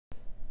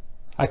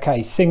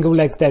Okay, single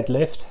leg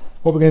deadlift.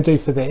 What we're going to do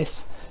for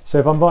this, so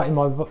if I'm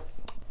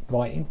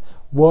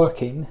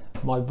working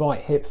my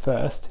right hip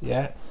first,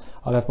 yeah,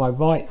 I'll have my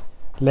right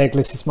leg,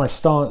 this is my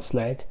stance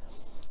leg,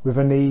 with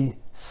a knee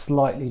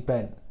slightly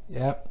bent,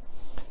 yeah.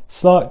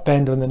 Slight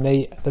bend on the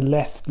knee, the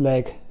left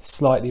leg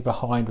slightly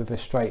behind with a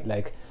straight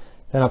leg.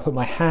 Then I'll put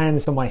my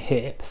hands on my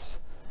hips,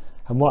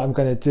 and what I'm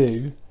going to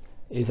do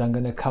is I'm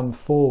going to come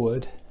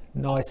forward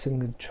nice and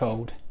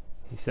controlled,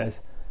 he says.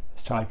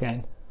 Let's try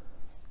again.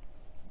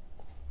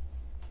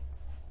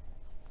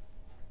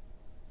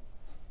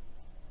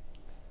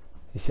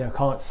 You see, I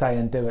can't say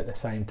and do at the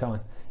same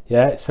time.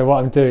 Yeah, so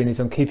what I'm doing is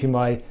I'm keeping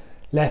my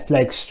left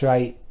leg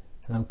straight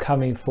and I'm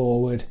coming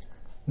forward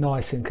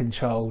nice and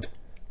controlled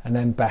and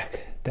then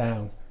back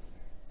down,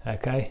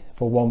 okay,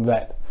 for 1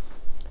 rep.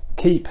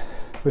 Keep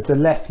with the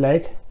left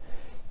leg,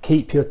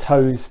 keep your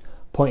toes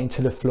pointing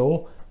to the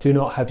floor. Do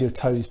not have your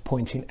toes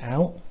pointing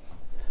out.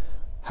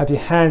 Have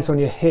your hands on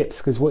your hips,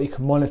 because what you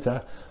can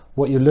monitor,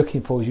 what you're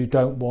looking for is you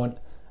don't want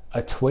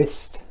a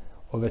twist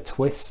or a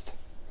twist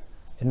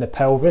in the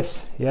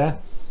pelvis, yeah?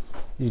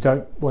 You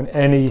don't want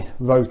any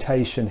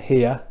rotation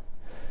here.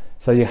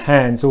 So your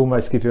hands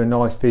almost give you a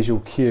nice visual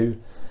cue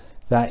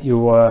that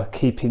you are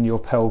keeping your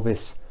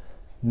pelvis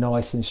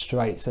nice and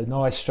straight. So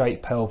nice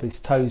straight pelvis,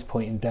 toes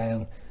pointing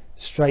down,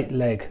 straight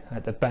leg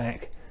at the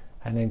back,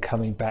 and then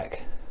coming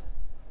back,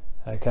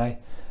 okay?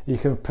 You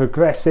can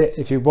progress it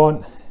if you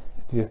want,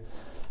 if you're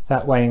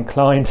that way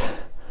inclined.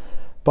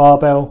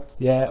 Barbell,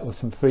 yeah, or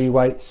some free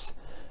weights,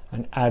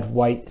 and add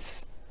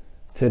weights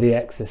to the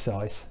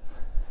exercise.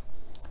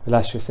 But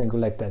that's your single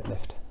leg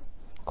deadlift.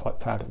 Quite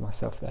proud of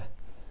myself there.